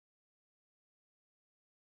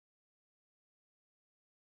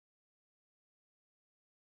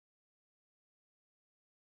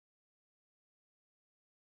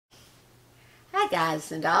Hi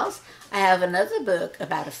guys and dolls. I have another book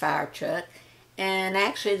about a fire truck, and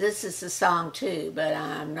actually this is a song too, but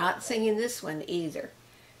I'm not singing this one either.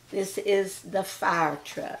 This is the fire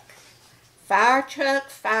truck. Fire truck,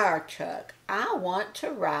 fire truck, I want to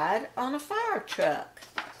ride on a fire truck.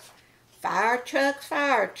 Fire truck,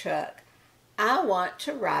 I want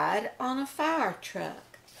to ride on a fire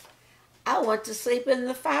truck. I want to sleep in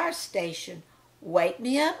the fire station. Wake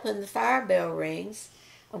me up when the fire bell rings.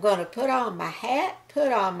 I'm going to put on my hat,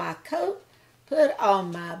 put on my coat, put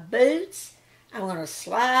on my boots. I'm going to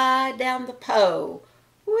slide down the pole.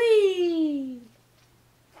 Whee!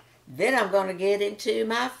 Then I'm going to get into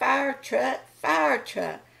my fire truck, fire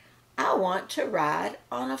truck. I want to ride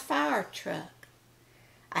on a fire truck.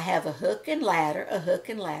 I have a hook and ladder, a hook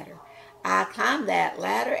and ladder. I climb that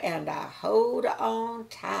ladder and I hold on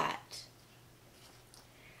tight.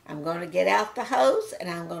 I'm going to get out the hose and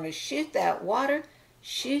I'm going to shoot that water.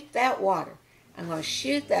 Shoot that water. I'm going to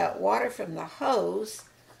shoot that water from the hose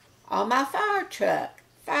on my fire truck.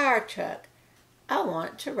 Fire truck. I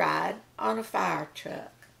want to ride on a fire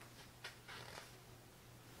truck.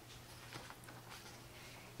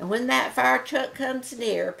 And when that fire truck comes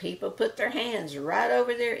near, people put their hands right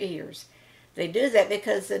over their ears. They do that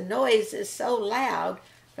because the noise is so loud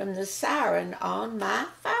from the siren on my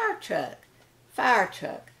fire truck. Fire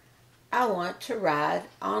truck. I want to ride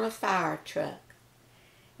on a fire truck.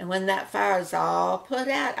 And when that fire is all put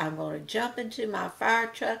out, I'm going to jump into my fire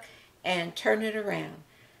truck and turn it around.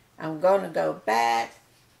 I'm going to go back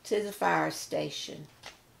to the fire station.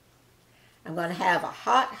 I'm going to have a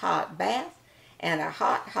hot bath and a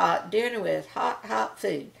hot dinner with hot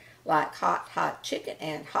food, like hot chicken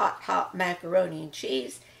and hot macaroni and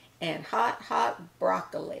cheese and hot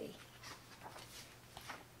broccoli.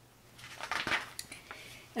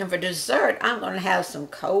 And for dessert, I'm going to have some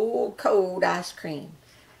cold ice cream.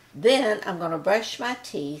 Then I'm going to brush my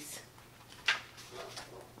teeth,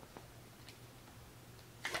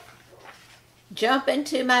 jump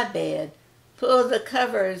into my bed, pull the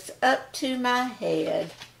covers up to my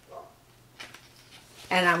head,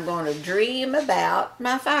 and I'm going to dream about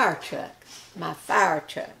my fire truck. My fire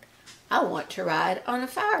truck. I want to ride on a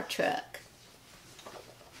fire truck.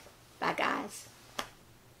 Bye, guys.